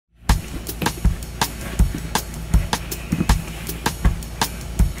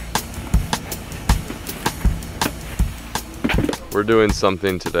We're doing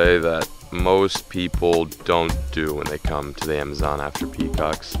something today that most people don't do when they come to the Amazon after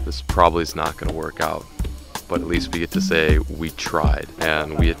peacocks. This probably is not going to work out, but at least we get to say we tried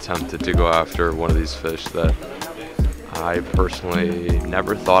and we attempted to go after one of these fish that I personally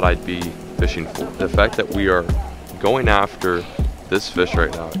never thought I'd be fishing for. The fact that we are going after this fish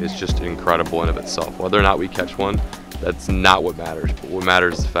right now is just incredible in of itself. Whether or not we catch one, that's not what matters. But what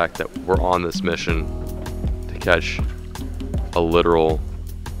matters is the fact that we're on this mission to catch a literal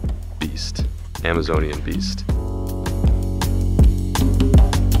beast, Amazonian beast. You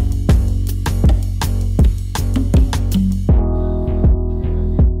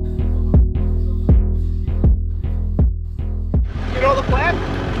know the plan?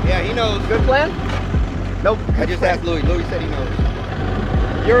 Yeah, he knows. Good plan? Nope. I just asked Louis. Louis said he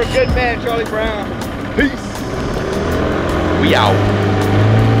knows. You're a good man, Charlie Brown. Peace. We out.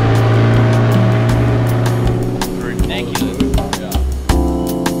 Thank you.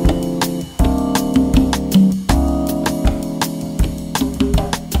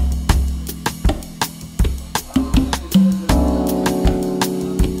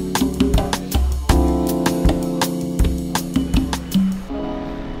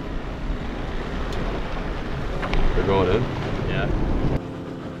 They're going in? Yeah.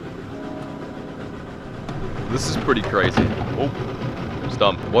 This is pretty crazy. Oh,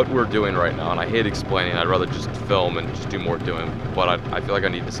 stump. What we're doing right now, and I hate explaining, I'd rather just film and just do more doing, but I feel like I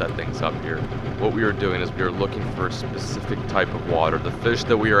need to set things up here. What we are doing is we are looking for a specific type of water. The fish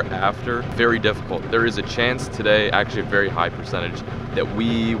that we are after, very difficult. There is a chance today, actually a very high percentage, that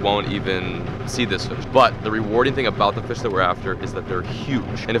we won't even see this fish. But the rewarding thing about the fish that we're after is that they're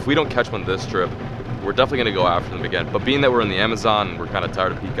huge. And if we don't catch one this trip, we're definitely gonna go after them again. But being that we're in the Amazon and we're kind of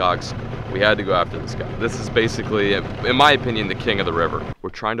tired of peacocks, we had to go after this guy. This is basically, in my opinion, the king of the river. We're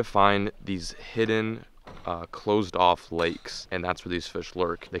trying to find these hidden, closed off lakes, and that's where these fish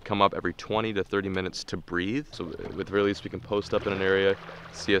lurk. They come up every 20 to 30 minutes to breathe. So with the very least, we can post up in an area,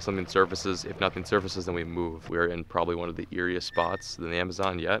 see if something surfaces. If nothing surfaces, then we move. We're in probably one of the eeriest spots in the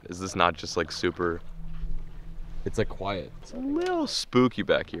Amazon yet. Is this not just like super, it's like quiet. It's a little spooky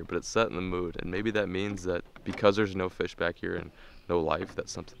back here, but it's set in the mood. And maybe that means that because there's no fish back here and no life, that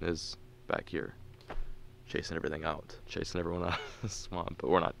something is back here, chasing everything out, chasing everyone out of the swamp. But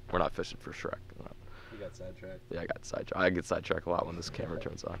we're not fishing for Shrek. You got sidetracked. Yeah, I got sidetracked. I get sidetracked a lot when this camera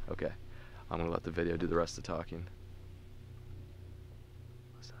turns on. Okay, I'm gonna let the video do the rest of the talking.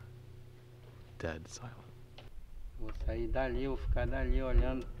 What's that? Dead silent. Vou sair dali, vou ficar dali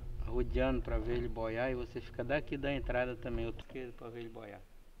olhando, rodeando para ver ele boiar, e você fica daqui da entrada também, outro queijo para ver ele boiar.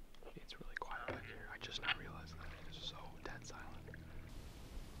 It's really quiet back here. I just now realized that it's so dead silent.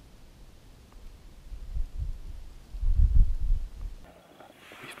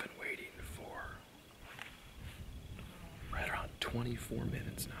 We've been waiting for right around 24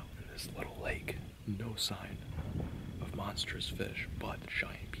 minutes now in this little lake. No sign of monstrous fish, but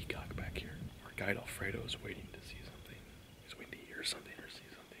giant peacock back here. Our guide Alfredo is waiting to see something. He's waiting to hear something or see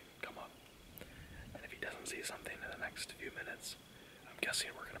something come up. And if he doesn't see something in the next few minutes, I'm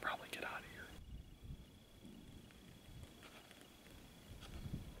guessing we're gonna probably get out of here.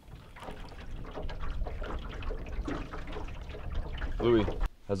 Louis,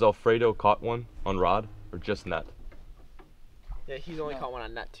 has Alfredo caught one on rod or just net? Yeah, he's only caught one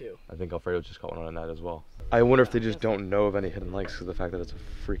on net too. I think Alfredo just caught one on net as well. I wonder if they just don't know of any hidden lakes because of the fact that it's a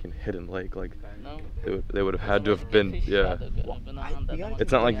freaking hidden lake. Like, they would have had to have been, yeah.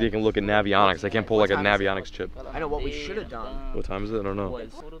 It's not like they can look at Navionics. They can't pull like a Navionics chip. I know what we should have done. What time is it? I don't know.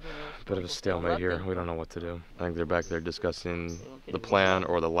 Bit of a stalemate here. We don't know what to do. I think they're back there discussing the plan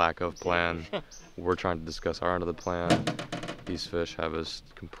or the lack of plan. We're trying to discuss our end of the plan. These fish have us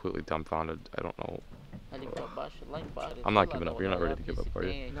completely dumbfounded. I don't know. I'm not giving up. You're not ready to give up, are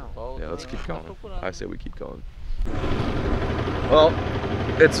you? No. Yeah, let's keep going. I say we keep going. Well,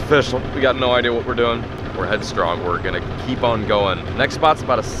 it's official. We got no idea what we're doing. We're headstrong. We're gonna keep on going. Next spot's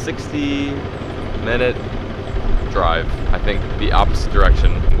about a 60-minute drive. I think the opposite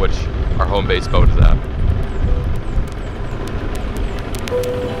direction, which our home base boat is at.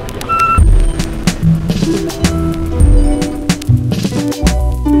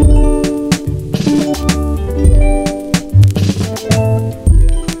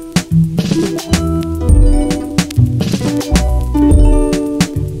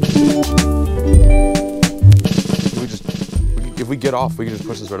 If we get off, we can just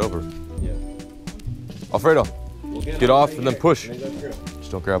push this right over. Yeah. Alfredo, get off and then push.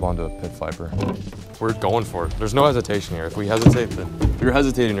 Just don't grab onto a pit viper. We're going for it. There's no hesitation here. If we hesitate, then if we were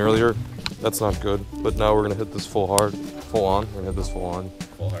hesitating earlier, that's not good. But now we're gonna hit this full on. We're gonna hit this full on.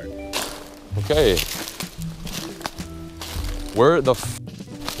 Full hard. Okay. Where the f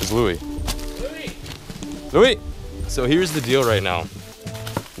is Louis? Louis! So here's the deal right now.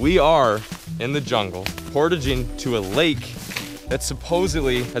 We are in the jungle, portaging to a lake that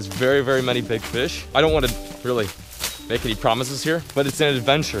supposedly has very, very many big fish. I don't want to really make any promises here, but it's an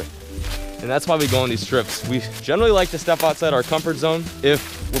adventure. And that's why we go on these trips. We generally like to step outside our comfort zone.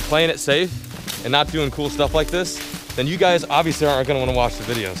 If we're playing it safe and not doing cool stuff like this, then you guys obviously aren't gonna wanna watch the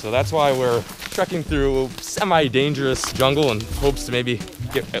video. So that's why we're trekking through semi-dangerous jungle in hopes to maybe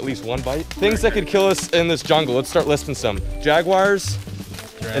get at least one bite. Things that could kill us in this jungle, let's start listing some. Jaguars,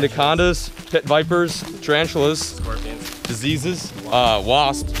 anacondas, pit vipers, tarantulas, Scorpions. diseases,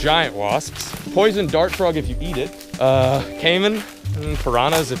 wasps, giant wasps, poison dart frog if you eat it, caiman,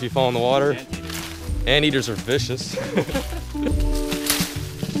 piranhas if you fall in the water. Anteaters are vicious.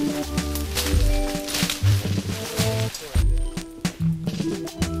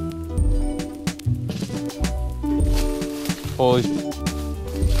 Holy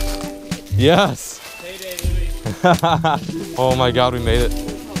yes! Oh my god, we made it.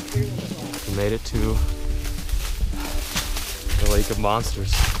 We made it to the Lake of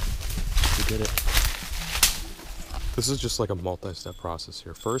Monsters. We did it. This is just like a multi-step process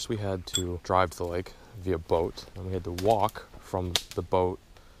here. First, we had to drive to the lake via boat, and we had to walk from the boat,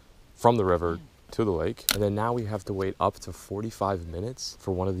 from the river to the lake. And then now we have to wait up to 45 minutes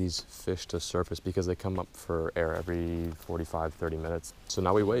for one of these fish to surface because they come up for air every 45, 30 minutes. So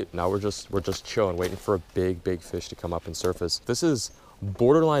now we wait. Now we're just chilling, waiting for a big, big fish to come up and surface. This is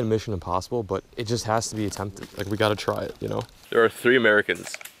borderline Mission Impossible, but it just has to be attempted. Like, we gotta try it, you know? There are 3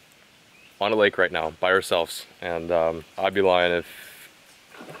 Americans on a lake right now by ourselves, and I'd be lying if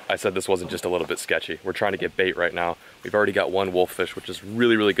I said this wasn't just a little bit sketchy. We're trying to get bait right now. We've already got one wolffish, which is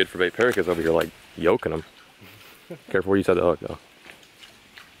really, really good for bait. Peric is over here like yoking him. Careful where you said the hook though.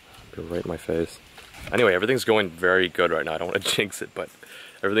 Go right in my face. Anyway, everything's going very good right now. I don't want to jinx it, but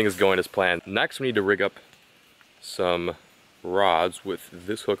everything is going as planned. Next, we need to rig up some rods with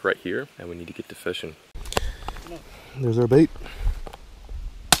this hook right here, and we need to get to fishing. There's our bait.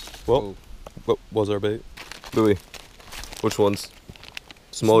 Well, what was our bait? Louis, which ones?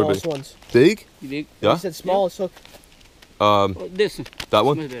 Smaller Smallest bait. ones. Big? Big. Yeah? You said smallest hook. This one. That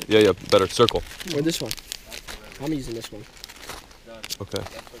one? Smaller. Yeah, yeah, better. Circle. Or this one. I'm using this one. Okay.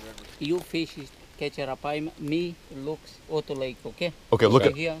 You fish catch a rapaima, me looks auto lake, okay? Okay, look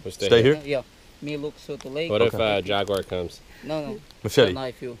Stay at. here. We'll Stay here? Yeah. Me looks auto lake. What if Jaguar comes? No. Machete.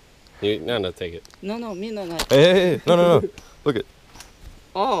 Knife you. No, take it. No, me no knife. Hey. No. Look at.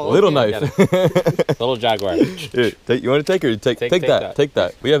 Oh, Little okay. knife. Little Jaguar. Here, you want to take or take Take that. that. Take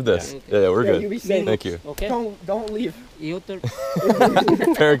that. We have this. Yeah. Yeah, we're Yeah, good. you be safe. Thank you. Okay. Don't leave. You turn.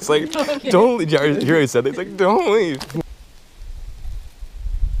 Eric's like, don't leave. Jerry already said it. He's like, don't leave.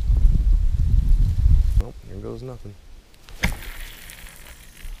 Nope, here goes nothing.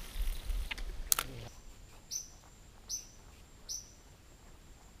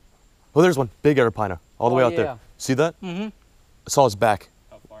 Oh, there's one. Big Arapina. All the way out there. Yeah. See that? Mm-hmm. I saw his back.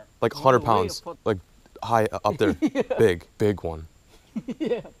 How far? Like 100 way pounds. up. Like high up there. Big one.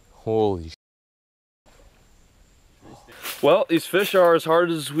 Yeah. Holy sh. Well, these fish are as hard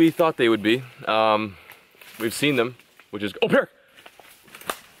as we thought they would be. We've seen them, which is, oh, Peric!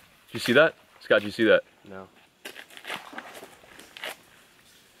 Did you see that? Scott, did you see that? No.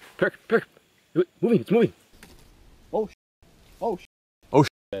 Peric! Moving, it's moving. Oh,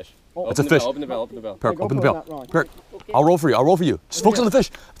 Fish. It's a fish. Open the bell. Peric, Go open the for it, bell. not wrong. Peric, I'll roll for you. Just focus on the fish.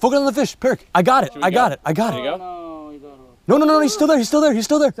 Focus on the fish, Peric. I got it. There you go. No, you don't. No, he's still there. He's still there. Is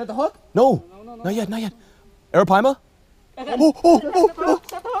that the hook? No, not yet. Arapima? Oh.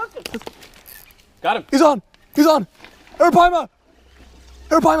 Got him. He's on. Arapima.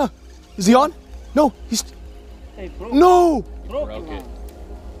 Is he on? No, he's, Hey, broke. no. Broke Broke you, it.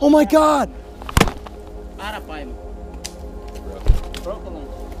 Oh my God. Arapaima. Broke the line.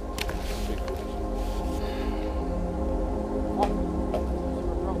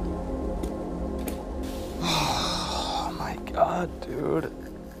 Oh my God, dude.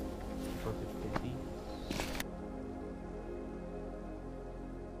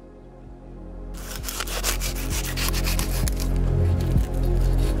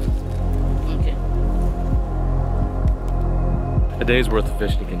 Okay. A day's worth of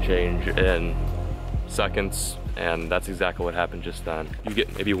fishing can change in seconds, and that's exactly what happened just then. You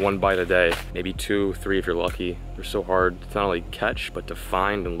get maybe one bite a day, maybe 2, 3 if you're lucky. They're so hard to not only catch, but to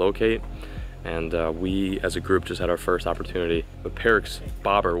find and locate. And we, as a group, just had our first opportunity. But Peric's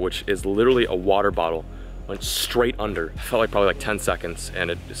bobber, which is literally a water bottle, went straight under. It felt like probably like 10 seconds,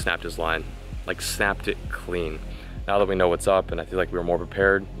 and it snapped his line. Like, snapped it clean. Now that we know what's up and I feel like we were more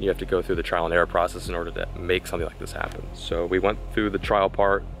prepared, you have to go through the trial and error process in order to make something like this happen. So we went through the trial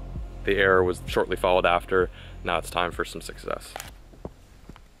part, the error was shortly followed after. Now it's time for some success.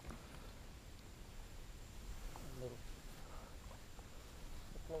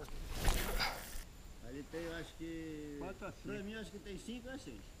 Ali tem, eu acho que... Quanto assim? Pra mim, acho que tem 5 ou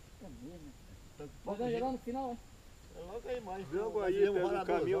 6. Vou jogar no final, Coloca aí mais. Jogo aí pelo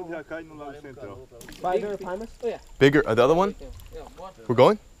caminho já cai no lado central. Five Arapimas? Oh, yeah. Bigger, the other one? Yeah, water. We're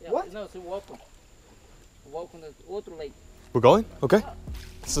going? Yeah, What? No, so walk on the outro lake. We're going? Okay.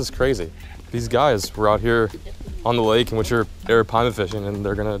 This is crazy. These guys were out here on the lake in which you're Arapaima fishing and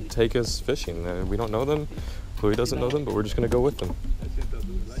they're gonna take us fishing. We don't know them, Louis doesn't know them, but we're just gonna go with them.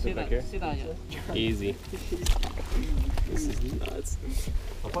 Sit down, sit down, yeah. Easy. This is nuts.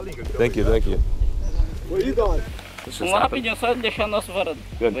 Thank you, thank you. Where are you going? This just Vamos happened. rapidinho, só deixar nosso varado.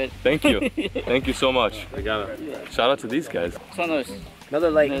 Good. Thank you. Thank you so much. I got it. Shout out to these guys. Só nós. Another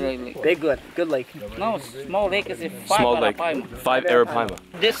lake. Another lake. Big lake. Good lake. No, small lake is 5 Small lake. Arapaima. 5 Arapaima.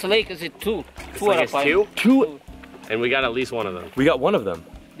 This lake is 2. 2 lake is Arapaima. 2? And we got at least one of them. We got one of them.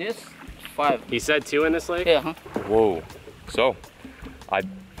 This 5. He said 2 in this lake? Yeah, huh? Whoa. So,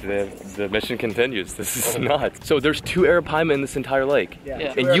 the mission continues. This is nuts. So there's 2 Arapaima in this entire lake.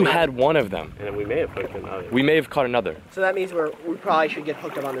 Yeah. And you had one of them. And we may have picked another. We may have caught another. So that means we probably should get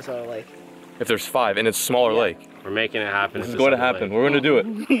hooked up on this other lake. If there's 5 and it's a smaller lake. We're making it happen. This is going to happen. We're going to do it.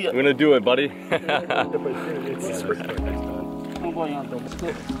 We're going to do it, buddy. Vamos boiando.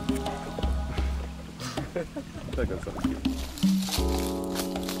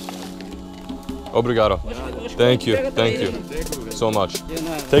 Obrigado. Thank you. Thank you so much.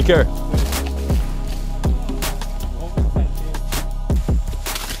 Take care.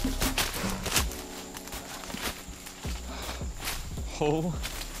 Oh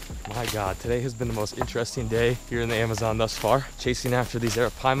my God, today has been the most interesting day here in the Amazon thus far. Chasing after these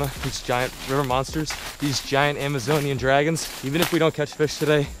Arapaima, these giant river monsters, these giant Amazonian dragons. Even if we don't catch fish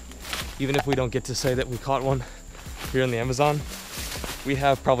today, even if we don't get to say that we caught one here in the Amazon, we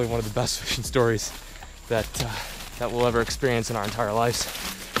have probably one of the best fishing stories that we'll ever experience in our entire lives.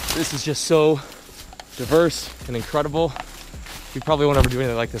 This is just so diverse and incredible. We probably won't ever do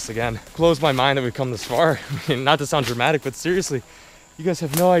anything like this again. Blows my mind that we've come this far. I mean, not to sound dramatic, but seriously, you guys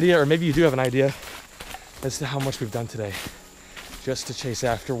have no idea, or maybe you do have an idea, as to how much we've done today just to chase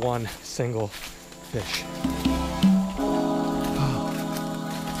after one single fish.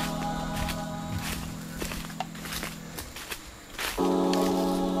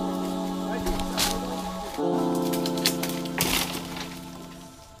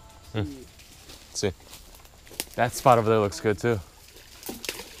 See, that spot over there looks good too.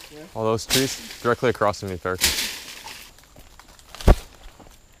 Yeah. All those trees directly across from me, Perk.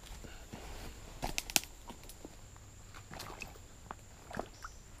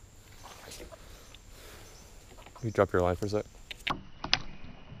 Can you drop your line for a sec?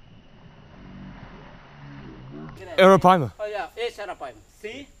 Arapaima. Oh yeah, esse Arapaima.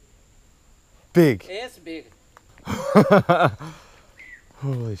 See? Big. Esse big.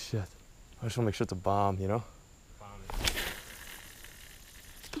 Holy shit. I just want to make sure it's a bomb, you know?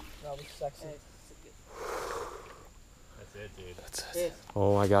 That was sexy. That's it, dude. That's it.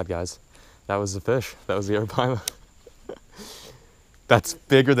 Oh my God, guys. That was the fish. That was the Arapaima. That's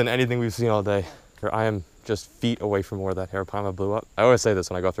bigger than anything we've seen all day. I am just feet away from where that Arapaima blew up. I always say this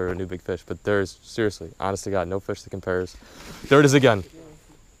when I go after a new big fish, but there's, seriously, honest to God, no fish that compares. There it is again.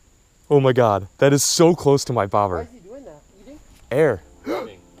 Oh my God. That is so close to my Why bobber. is he doing that? Eating? Air.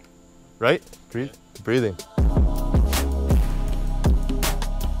 Breathing. Right? Breathing.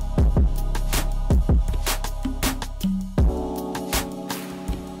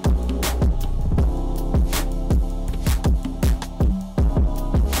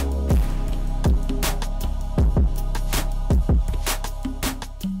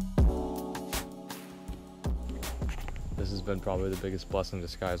 This has been probably the biggest blessing in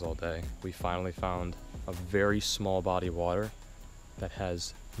disguise all day. We finally found a very small body of water that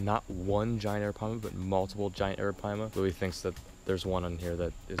has not one giant Arapaima, but multiple giant Arapaima. Louis thinks that there's one on here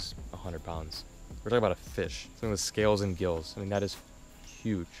that is 100 pounds. We're talking about a fish, something with scales and gills. I mean, that is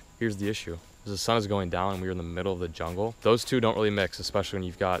huge. Here's the issue. As the sun is going down and we're in the middle of the jungle, those two don't really mix, especially when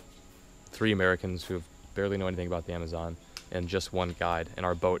you've got 3 Americans who barely know anything about the Amazon and just one guide. And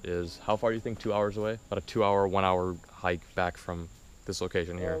our boat is, how far do you think, 2 hours away? About a 2 hour, 1 hour hike back from this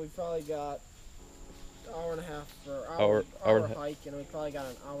location here. We probably got hour and a half for Hour and a half. hike, and we probably got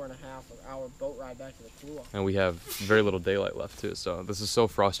an hour and a half or hour boat ride back to the pool. And we have very little daylight left too, so this is so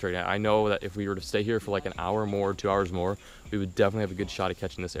frustrating. I know that if we were to stay here for like an hour more, 2 hours more, we would definitely have a good shot at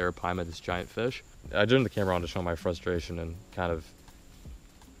catching this arapaima, this giant fish. I turned the camera on to show my frustration and kind of,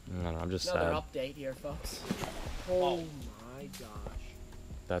 I don't know, I'm just Another sad. update here, folks. Oh my gosh.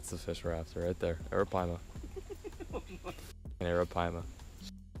 That's the fish we're after right there, arapaima. An arapaima.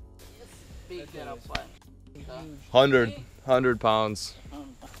 Big that play. 100 pounds.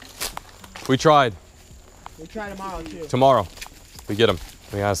 We tried. We try tomorrow too. Tomorrow, we get him.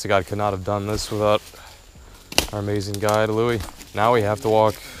 We honestly, God, could not have done this without our amazing guide, Louis. Now we have to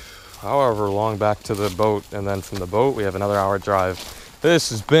walk however long back to the boat, and then from the boat, we have another hour drive. This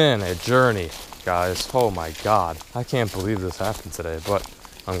has been a journey, guys. Oh my God. I can't believe this happened today, but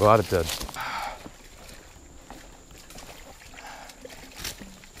I'm glad it did.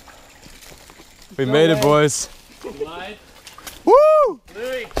 We made it, boys. Light. Woo!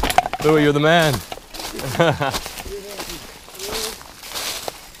 Louis. Louis, you're the man.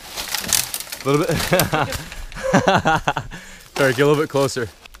 A little bit. Sorry, get a little bit closer.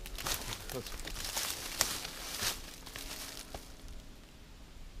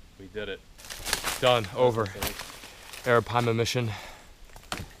 We did it. Done. Over. Arapaima mission.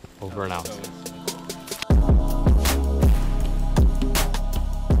 Over and out.